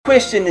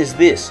question is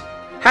this: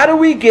 how do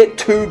we get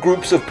two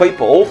groups of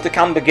people to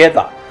come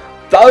together?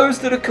 Those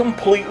that are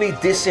completely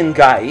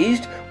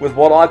disengaged with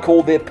what I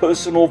call their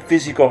personal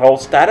physical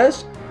health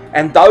status,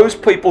 and those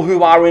people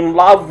who are in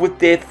love with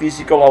their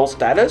physical health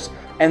status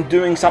and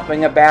doing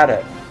something about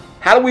it.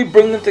 How do we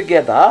bring them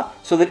together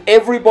so that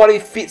everybody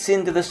fits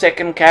into the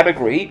second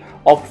category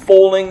of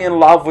falling in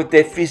love with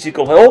their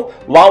physical health,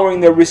 lowering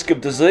their risk of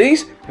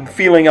disease, and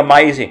feeling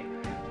amazing?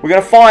 We're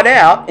going to find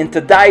out in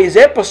today's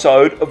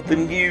episode of the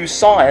New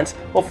Science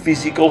of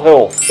Physical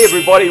Health. Hey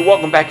everybody,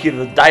 welcome back here to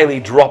the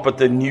Daily Drop at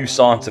the New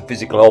Science of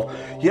Physical Health.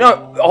 You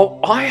know,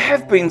 I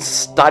have been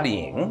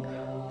studying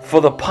for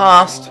the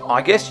past,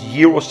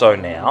 year or so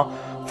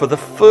now, for the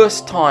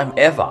first time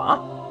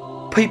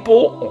ever,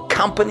 people or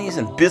companies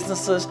and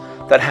businesses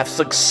that have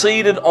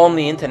succeeded on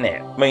the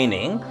internet,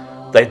 meaning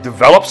they've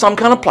developed some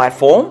kind of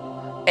platform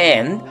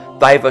and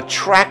they've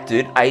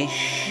attracted a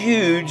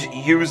huge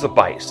user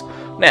base.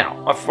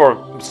 Now,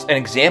 for an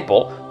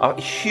example,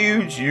 a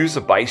huge user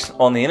base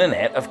on the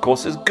internet, of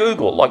course, is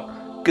Google, like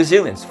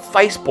gazillions,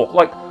 Facebook,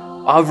 like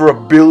over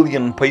 1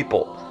 billion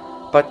people.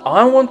 But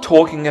I want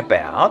talking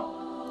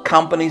about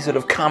companies that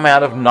have come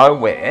out of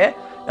nowhere,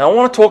 and I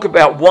want to talk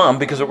about one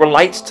because it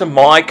relates to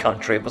my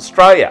country of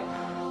Australia.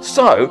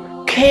 So,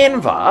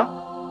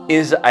 Canva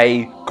is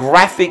a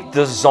graphic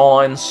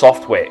design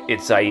software.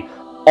 It's a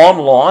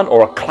online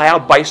or a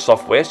cloud-based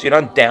software, so you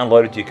don't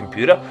download it to your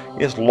computer,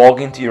 you just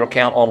log into your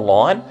account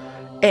online,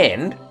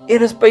 and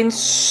it has been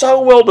so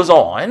well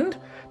designed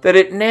that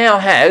it now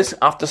has,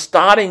 after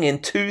starting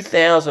in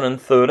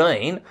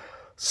 2013,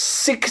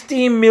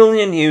 60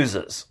 million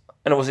users.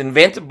 And it was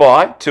invented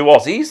by two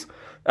Aussies,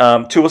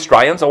 two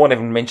Australians, I won't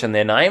even mention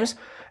their names,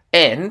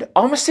 and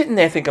I'm sitting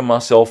there thinking to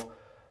myself,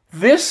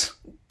 this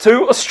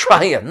two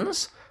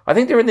Australians, I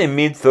think they're in their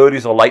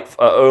mid-30s or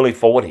early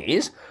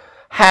 40s,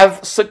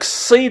 have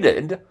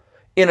succeeded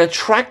in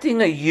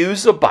attracting a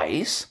user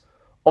base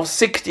of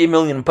 60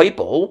 million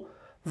people.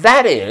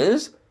 That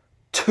is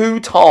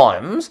 2.5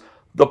 times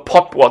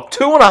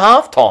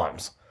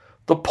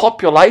the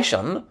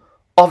population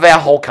of our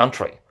whole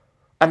country.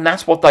 And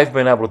that's what they've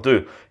been able to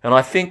do. And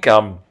I think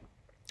from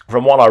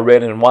what I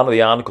read in one of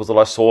the articles that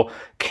I saw,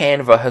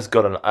 Canva has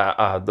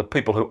got the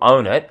people who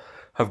own it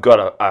have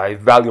got a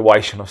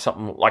valuation of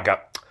something like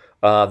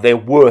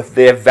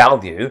their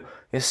value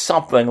is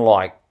something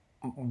like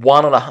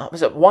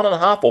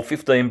 $1.5 or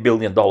 $15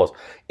 billion?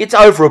 It's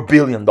over $1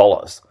 billion.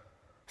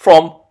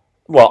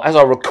 As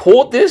I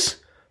record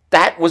this,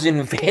 that was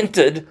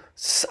invented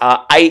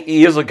 8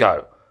 years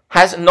ago.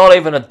 Not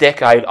even a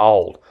decade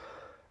old.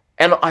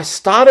 And I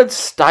started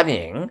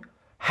studying,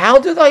 how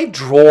do they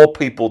draw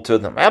people to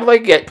them? How do they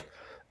get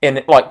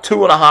in like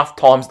 2.5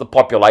 times the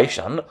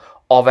population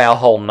of our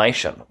whole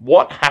nation?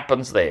 What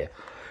happens there?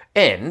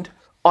 And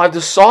I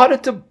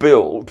decided to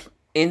build,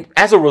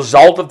 as a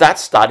result of that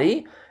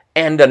study,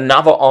 and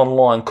another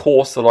online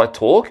course that I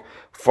took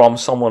from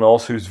someone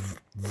else who's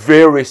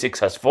very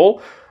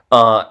successful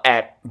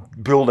at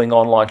building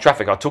online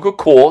traffic. I took a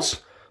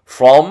course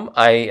from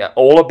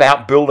all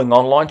about building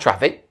online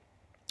traffic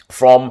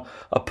from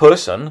a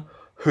person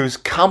whose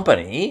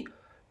company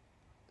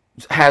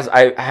has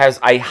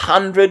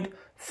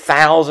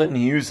 100,000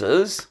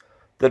 users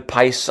that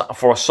pay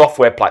for a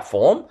software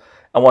platform.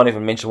 I won't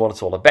even mention what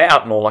it's all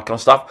about and all that kind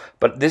of stuff.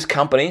 But this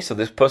company, so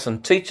this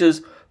person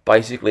teaches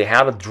basically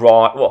how to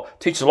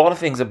teaches a lot of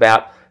things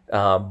about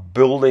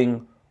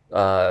building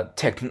a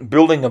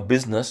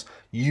business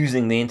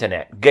using the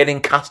internet, getting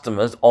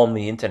customers on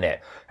the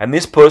internet. And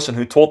this person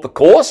who taught the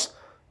course,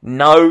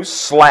 no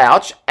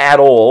slouch at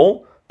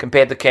all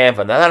compared to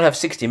Canva. Now, they don't have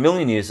 60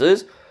 million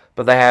users,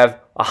 but they have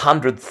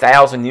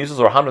 100,000 users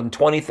or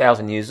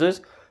 120,000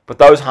 users. But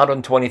those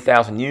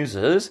 120,000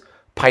 users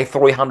pay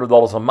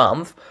 $300 a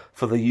month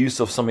for the use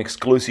of some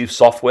exclusive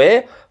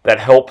software that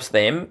helps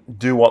them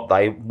do what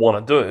they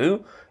want to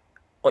do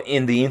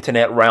in the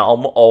internet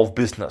realm of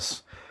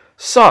business.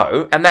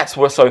 So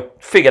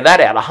figure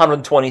that out,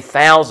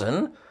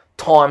 120,000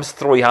 times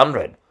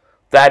 300.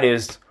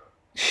 That's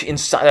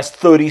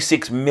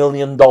 $36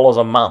 million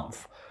a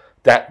month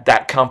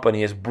that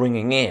company is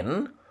bringing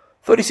in.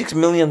 $36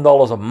 million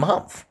a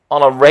month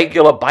on a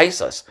regular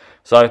basis.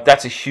 So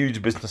that's a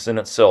huge business in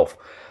itself.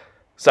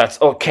 So it's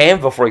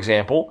Canva, for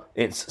example,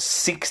 it's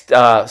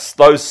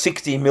those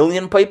 60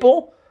 million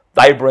people,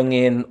 they bring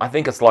in, I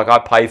think it's like I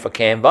pay for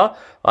Canva,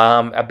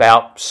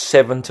 about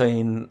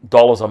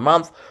 $17 a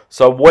month.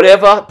 So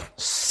whatever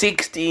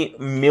 60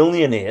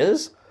 million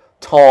is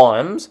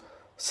times,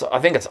 so I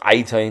think it's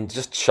 18,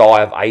 just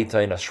shy of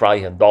 18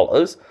 Australian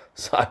dollars.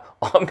 So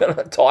I'm going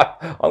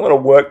to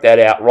work that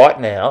out right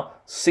now.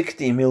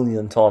 60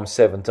 million times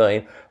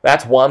 17,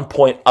 that's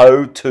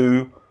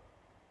 $1.02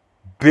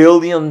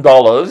 billion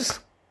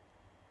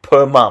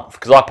per month,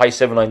 because I pay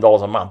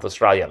 $17 a month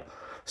Australian.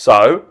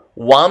 So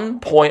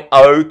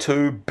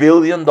 $1.02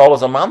 billion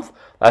a month,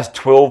 that's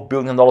 $12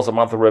 billion a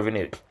month of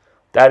revenue.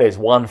 That is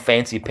one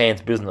fancy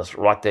pants business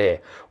right there.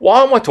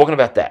 Why am I talking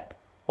about that?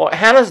 Well,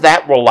 how does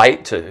that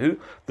relate to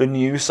the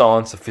new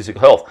science of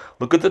physical health?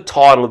 Look at the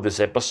title of this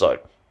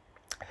episode.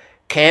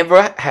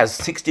 Canva has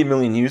 60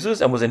 million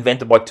users and was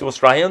invented by 2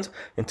 Australians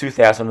in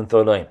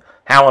 2013.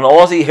 How an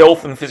Aussie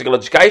health and physical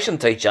education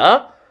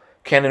teacher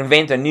can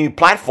invent a new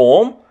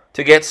platform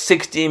to get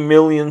 60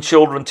 million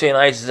children,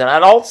 teenagers and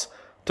adults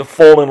to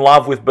fall in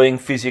love with being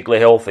physically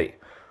healthy.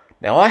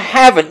 Now, I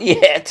haven't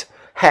yet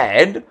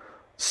had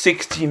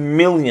 60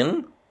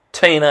 million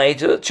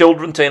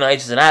children,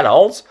 teenagers and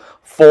adults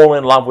fall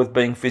in love with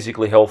being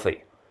physically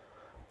healthy.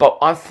 But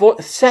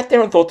sat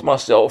there and thought to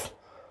myself,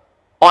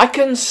 I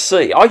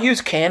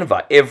use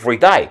Canva every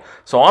day.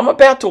 So I'm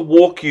about to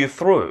walk you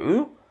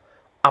through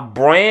a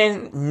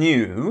brand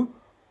new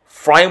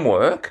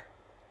framework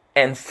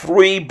and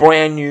 3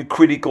 brand new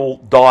critical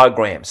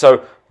diagrams.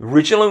 So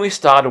originally we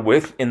started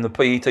with, in the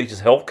PE Teachers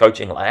Health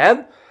Coaching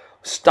Lab,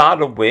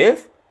 started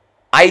with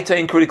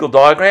 18 critical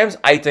diagrams,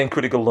 18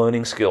 critical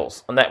learning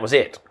skills, and that was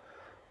it.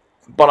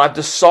 But I've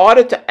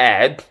decided to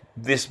add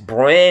this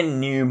brand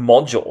new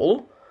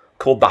module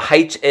called the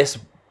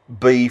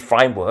HSB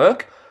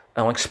framework,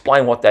 and I'll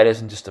explain what that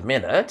is in just a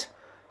minute.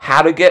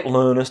 How to get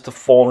learners to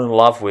fall in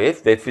love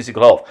with their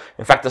physical health.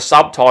 In fact, the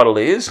subtitle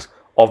is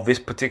of this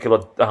particular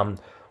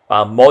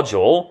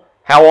module,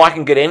 how I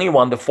can get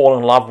anyone to fall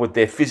in love with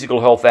their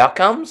physical health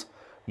outcomes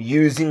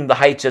using the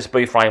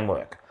HSB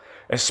framework.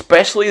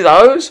 Especially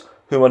those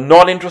who are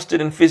not interested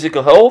in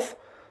physical health,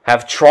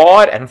 have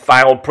tried and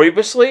failed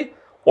previously,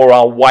 or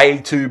are way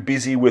too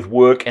busy with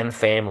work and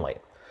family.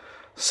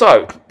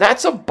 So,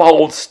 that's a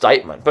bold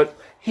statement, but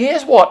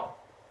here's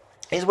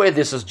where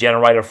this is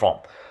generated from.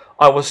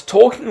 I was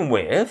talking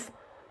with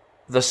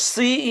the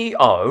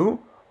CEO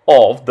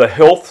of the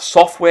health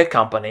software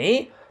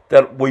company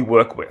that we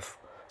work with.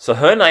 So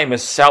her name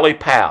is Sally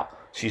Powell.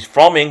 She's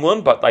from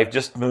England, but they've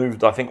just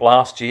moved, I think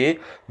last year,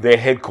 their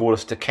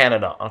headquarters to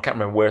Canada. I can't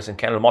remember where it's in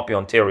Canada. It might be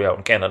Ontario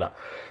in Canada.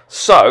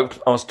 So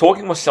I was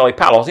talking with Sally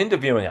Powell. I was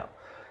interviewing her.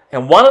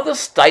 And one of the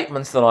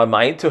statements that I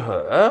made to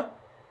her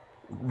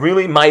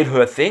really made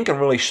her think and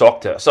really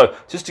shocked her. So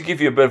just to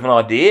give you a bit of an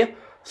idea,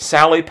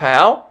 Sally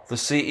Powell, the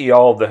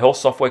CEO of the health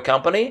software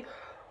company,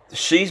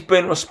 she's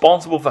been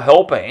responsible for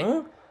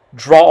helping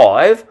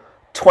drive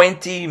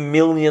 20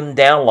 million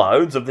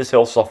downloads of this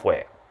health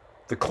software,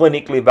 the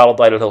clinically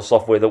validated health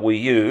software that we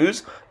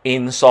use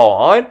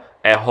inside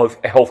our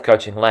health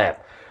coaching lab.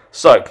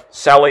 So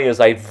Sally is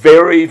a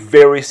very,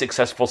 very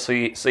successful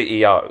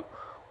CEO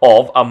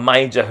of a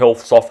major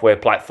health software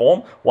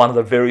platform, one of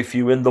the very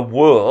few in the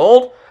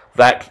world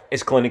that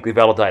is clinically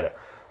validated.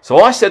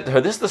 So I said to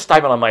her, this is the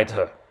statement I made to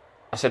her.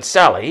 I said,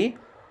 Sally,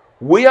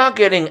 we are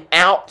getting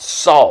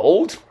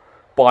outsold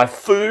by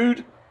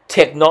food,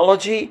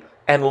 technology,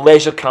 and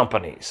leisure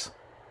companies.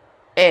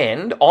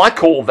 And I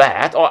call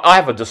that, I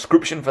have a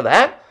description for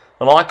that,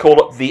 and I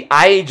call it the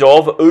age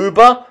of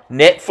Uber,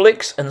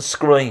 Netflix, and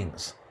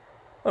screens.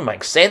 That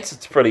makes sense.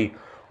 It's a pretty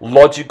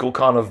logical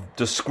kind of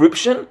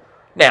description.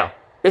 Now,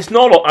 it's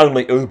not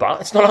only Uber,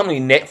 it's not only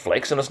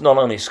Netflix, and it's not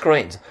only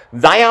screens.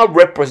 They are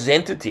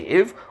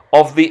representative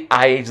of the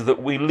age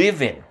that we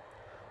live in.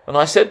 And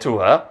I said to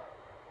her,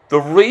 the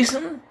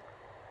reason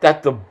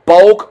that the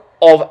bulk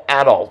of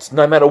adults,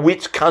 no matter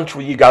which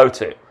country you go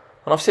to,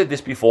 and I've said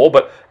this before,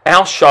 but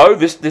our show,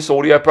 this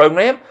audio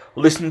program,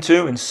 listened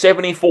to in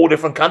 74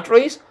 different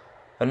countries,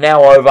 and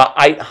now over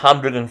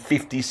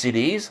 850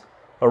 cities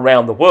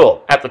around the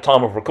world at the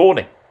time of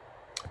recording.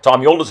 The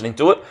time you're listening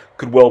to it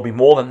could well be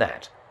more than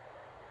that.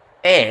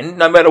 And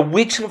no matter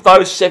which of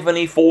those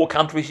 74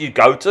 countries you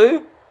go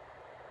to,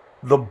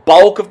 the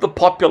bulk of the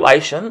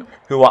population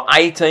who are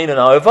 18 and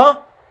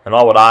over, and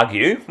I would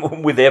argue,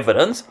 with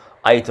evidence,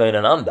 18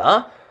 and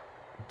under,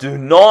 do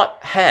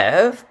not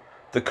have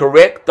the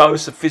correct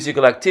dose of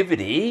physical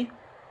activity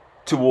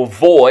to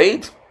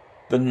avoid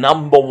the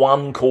number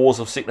one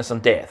cause of sickness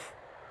and death.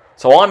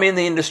 So I'm in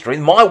the industry.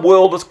 My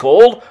world is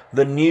called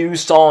the new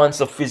science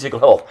of physical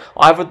health.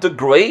 I have a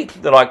degree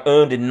that I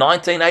earned in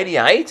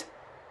 1988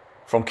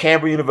 from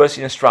Canberra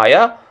University in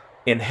Australia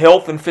in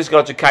health and physical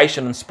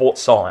education and sports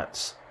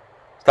science.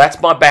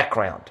 That's my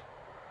background.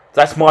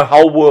 That's my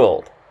whole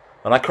world.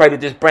 And I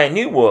created this brand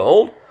new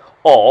world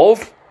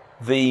of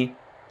the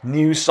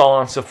new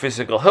science of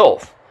physical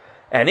health.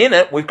 And in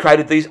it, we've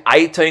created these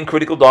 18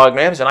 critical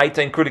diagrams and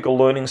 18 critical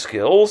learning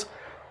skills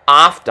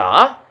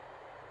after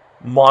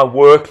my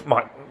work,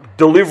 my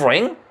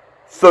delivering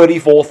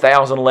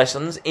 34,000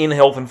 lessons in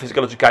health and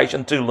physical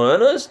education to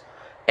learners,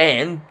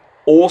 and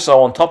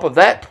also on top of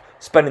that,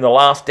 spending the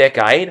last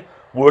decade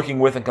working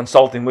with and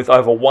consulting with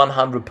over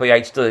 100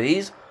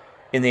 PhDs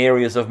in the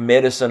areas of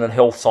medicine and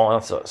health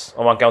sciences.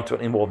 I won't go into it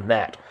any more than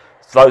that.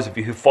 For those of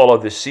you who follow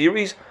this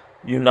series,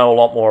 you know a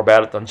lot more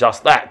about it than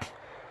just that.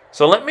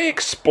 So let me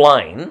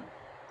explain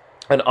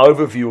an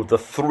overview of the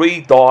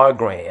 3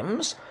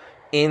 diagrams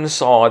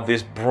inside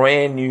this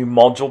brand new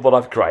module that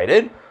I've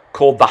created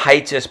called the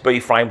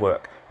HSB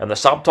framework. And the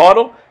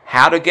subtitle,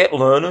 How to Get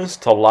Learners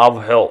to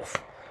Love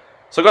Health.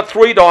 So I've got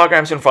 3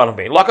 diagrams in front of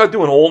me, like I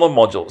do in all the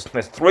modules.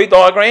 There's 3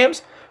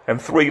 diagrams and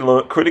 3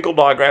 critical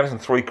diagrams and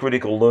 3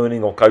 critical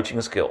learning or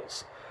coaching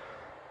skills.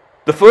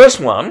 The first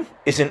one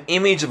is an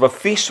image of a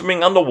fish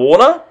swimming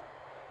underwater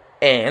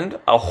and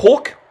a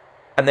hook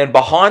and then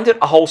behind it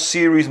a whole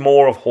series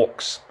more of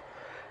hooks.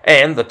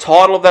 And the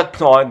title of that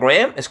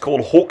diagram is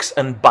called Hooks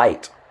and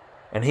Bait.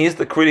 And here's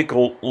the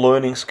critical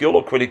learning skill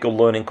or critical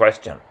learning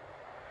question.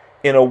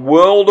 In a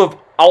world of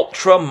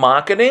ultra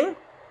marketing,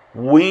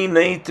 we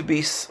need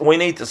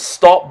to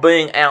stop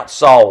being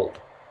outsold.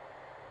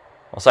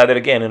 I'll say that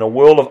again. In a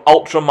world of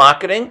ultra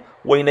marketing,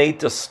 we need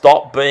to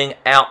stop being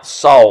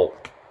outsold.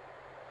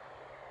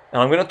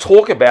 And I'm going to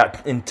talk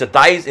about in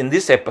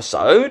this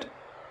episode,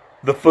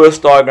 the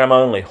first diagram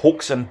only,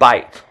 hooks and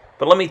bait.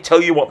 But let me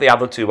tell you what the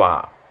other two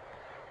are.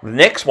 The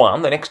next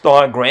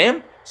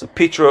diagram, is a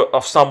picture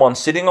of someone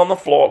sitting on the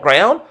floor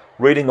ground,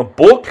 reading a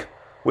book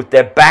with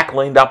their back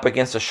leaned up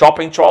against a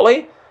shopping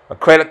trolley, a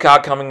credit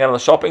card coming out of the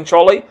shopping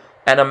trolley,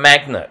 and a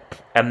magnet.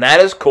 And that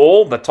is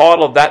called, the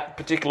title of that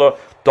particular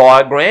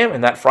diagram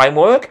in that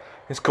framework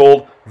is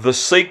called The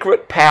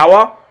Secret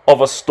Power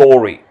of a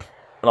Story.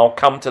 And I'll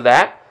come to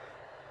that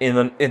in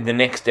the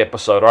next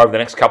episode, or over the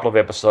next couple of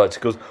episodes,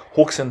 because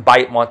hooks and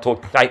bait might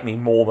take me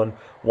more than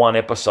one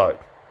episode.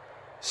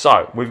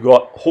 So, we've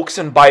got hooks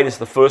and bait as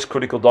the first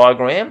critical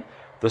diagram.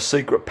 The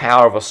secret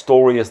power of a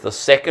story is the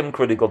second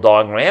critical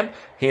diagram.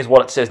 Here's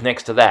what it says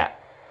next to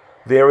that.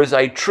 There is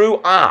a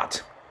true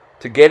art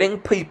to getting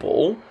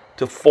people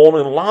to fall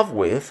in love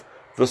with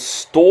the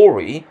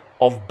story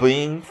of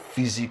being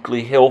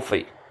physically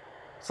healthy.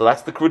 So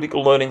that's the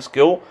critical learning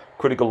skill,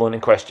 critical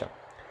learning question.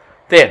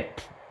 Then,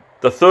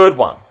 the third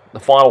one, the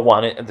final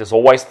one, there's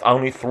always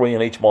only 3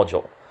 in each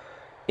module.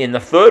 In the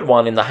third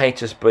one, in the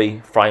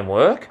HSB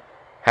framework,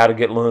 how to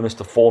get learners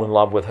to fall in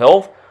love with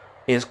health,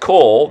 is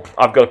called,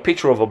 I've got a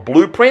picture of a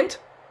blueprint,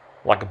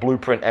 like a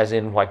blueprint as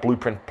in like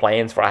blueprint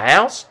plans for a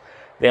house.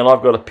 Then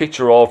I've got a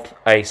picture of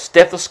a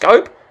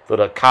stethoscope that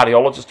a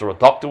cardiologist or a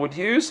doctor would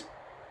use.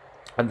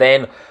 And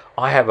then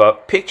I have a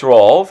picture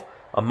of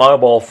a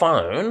mobile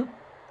phone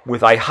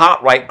with a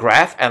heart rate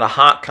graph and a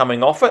heart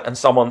coming off it and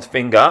someone's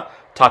finger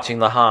touching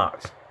the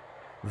heart.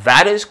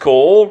 That is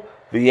called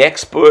the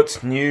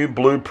expert's new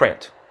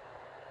blueprint.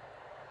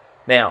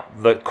 Now,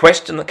 the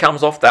question that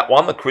comes off that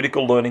one, the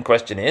critical learning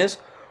question is,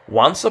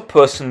 once a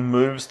person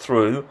moves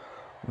through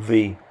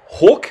the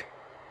hook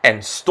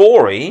and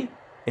story,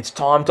 it's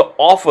time to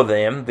offer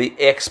them the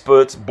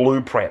expert's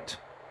blueprint.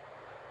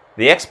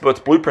 The expert's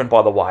blueprint,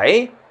 by the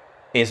way,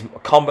 is a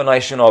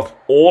combination of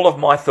all of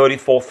my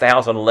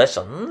 34,000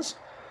 lessons,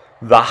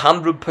 the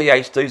 100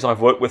 PhDs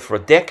I've worked with for a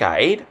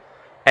decade,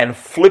 and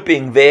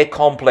flipping their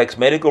complex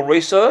medical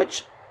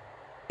research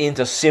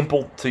into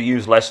simple to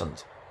use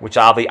lessons, which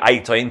are the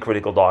 18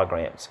 critical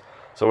diagrams.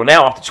 So we're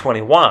now up to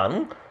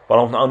 21, but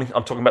I'm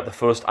talking about the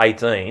first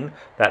 18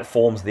 that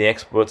forms the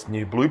expert's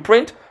new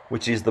blueprint,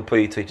 which is the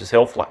PE Teachers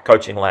Health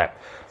Coaching Lab.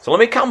 So let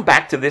me come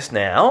back to this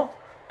now,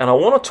 and I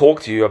want to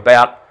talk to you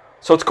about,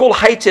 so it's called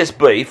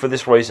HSB for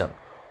this reason.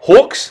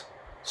 Hooks,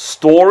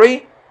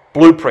 story,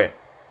 blueprint.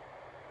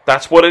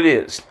 That's what it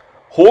is.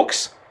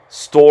 Hooks,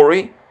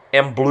 story,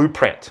 and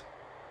blueprint.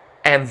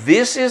 And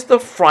this is the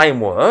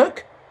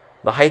framework,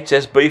 the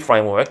HSB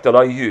framework that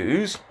I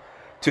use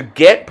to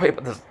get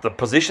people, the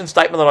position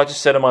statement that I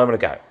just said a moment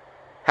ago,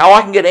 how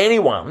I can get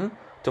anyone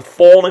to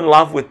fall in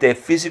love with their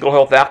physical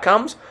health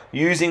outcomes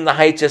using the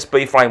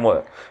HSB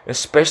framework,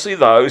 especially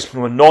those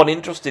who are not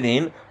interested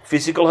in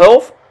physical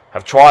health,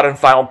 have tried and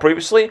failed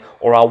previously,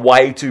 or are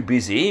way too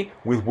busy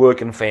with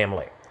work and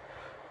family.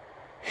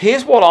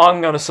 Here's what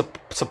I'm going to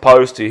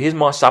suppose to you. Here's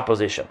my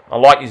supposition. I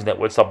like using that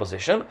word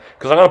supposition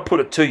because I'm going to put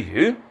it to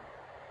you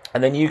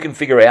and then you can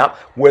figure out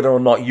whether or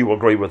not you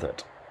agree with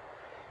it.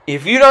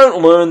 If you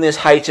don't learn this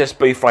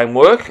HSB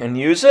framework and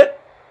use it,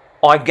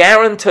 I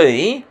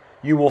guarantee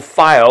you will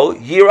fail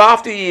year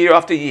after year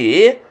after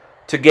year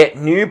to get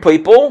new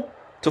people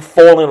to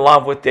fall in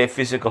love with their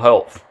physical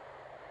health.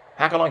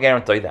 How can I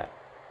guarantee that?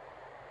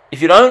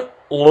 If you don't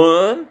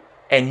learn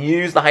and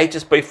use the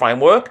HSB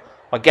framework,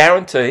 I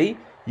guarantee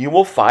you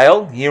will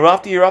fail year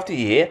after year after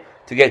year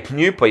to get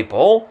new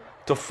people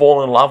to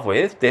fall in love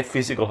with their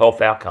physical health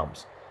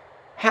outcomes.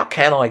 How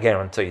can I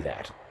guarantee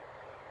that?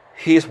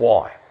 Here's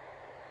why.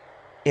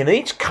 In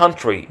each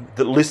country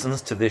that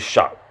listens to this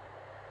show,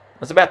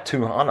 there's about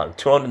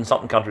 200 and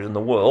something countries in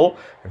the world,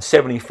 and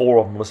 74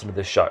 of them listen to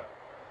this show.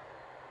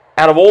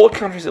 Out of all the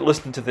countries that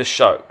listen to this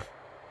show,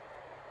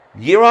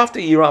 year after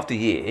year after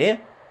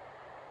year,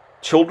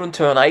 children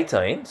turn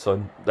 18,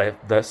 so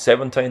they're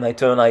 17, they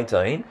turn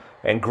 18,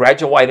 and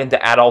graduate into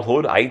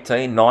adulthood,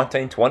 18,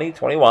 19, 20,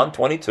 21,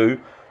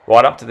 22,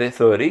 right up to their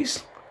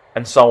 30s,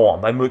 and so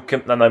on.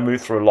 They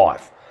move through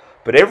life.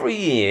 But every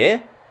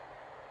year,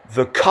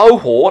 the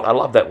cohort, I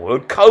love that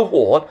word,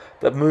 cohort,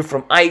 that move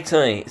from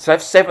 18, so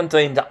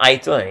 17 to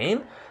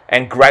 18,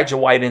 and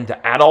graduate into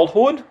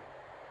adulthood,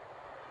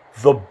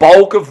 the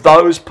bulk of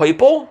those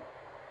people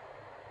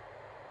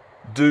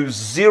do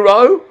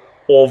zero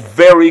or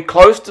very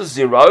close to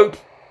zero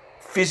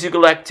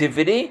physical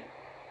activity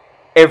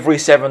every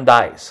 7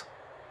 days.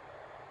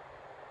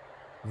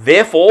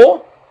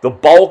 Therefore, the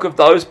bulk of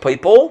those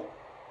people,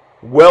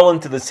 well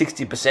into the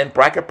 60%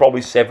 bracket,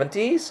 probably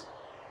 70s,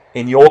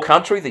 in your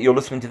country that you're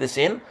listening to this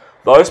in,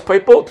 those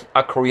people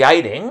are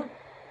creating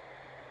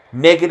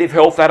negative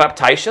health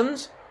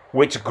adaptations,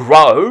 which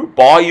grow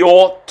by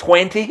your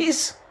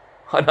 20s.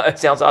 I know it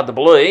sounds hard to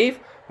believe,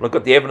 but I've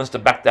got the evidence to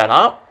back that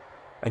up.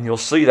 And you'll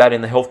see that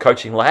in the health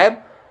coaching lab.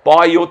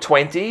 By your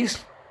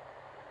 20s,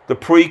 the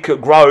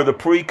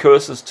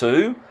precursors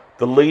to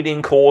the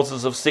leading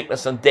causes of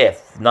sickness and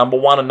death. Number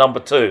 1 and number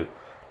 2.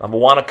 Number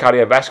 1 are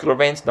cardiovascular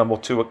events. Number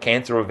 2 are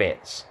cancer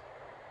events.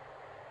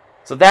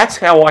 So that's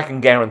how I can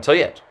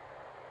guarantee it.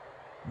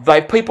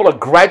 People are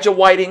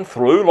graduating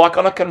through like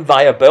on a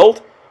conveyor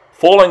belt,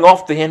 falling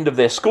off the end of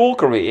their school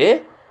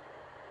career,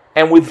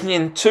 and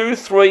within 2,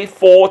 3,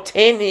 4,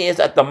 10 years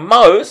at the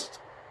most,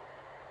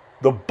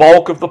 the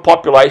bulk of the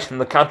population in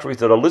the countries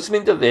that are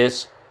listening to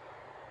this,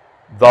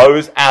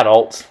 those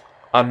adults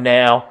are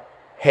now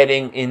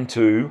heading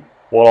into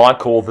what I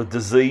call the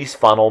disease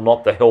funnel,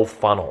 not the health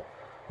funnel,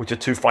 which are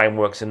 2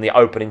 frameworks in the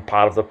opening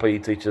part of the PE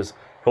Teachers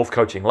Health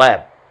Coaching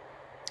Lab.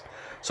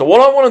 So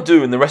what I want to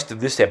do in the rest of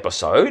this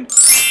episode...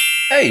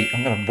 Hey,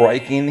 I'm going to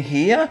break in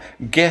here.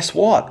 Guess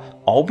what?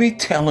 I'll be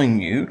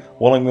telling you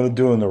what I'm going to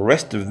do in the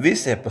rest of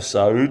this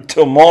episode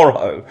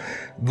tomorrow.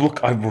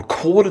 Look, I've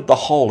recorded the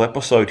whole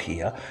episode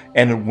here,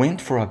 and it went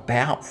for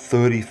about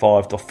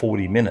 35 to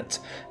 40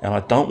 minutes. And I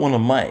don't want to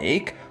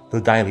make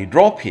the daily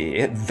drop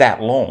here that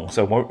long.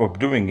 So what we're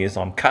doing is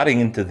I'm cutting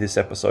into this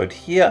episode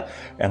here,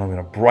 and I'm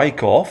going to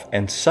break off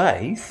and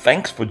say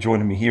thanks for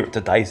joining me here at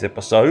today's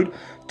episode.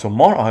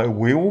 Tomorrow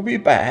we will be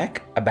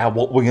back about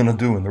what we're going to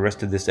do in the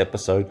rest of this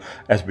episode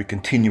as we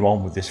continue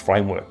on with this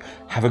framework.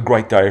 Have a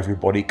great day,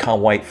 everybody.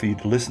 Can't wait for you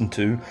to listen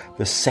to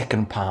the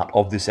second part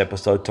of this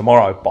episode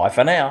tomorrow. Bye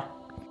for now.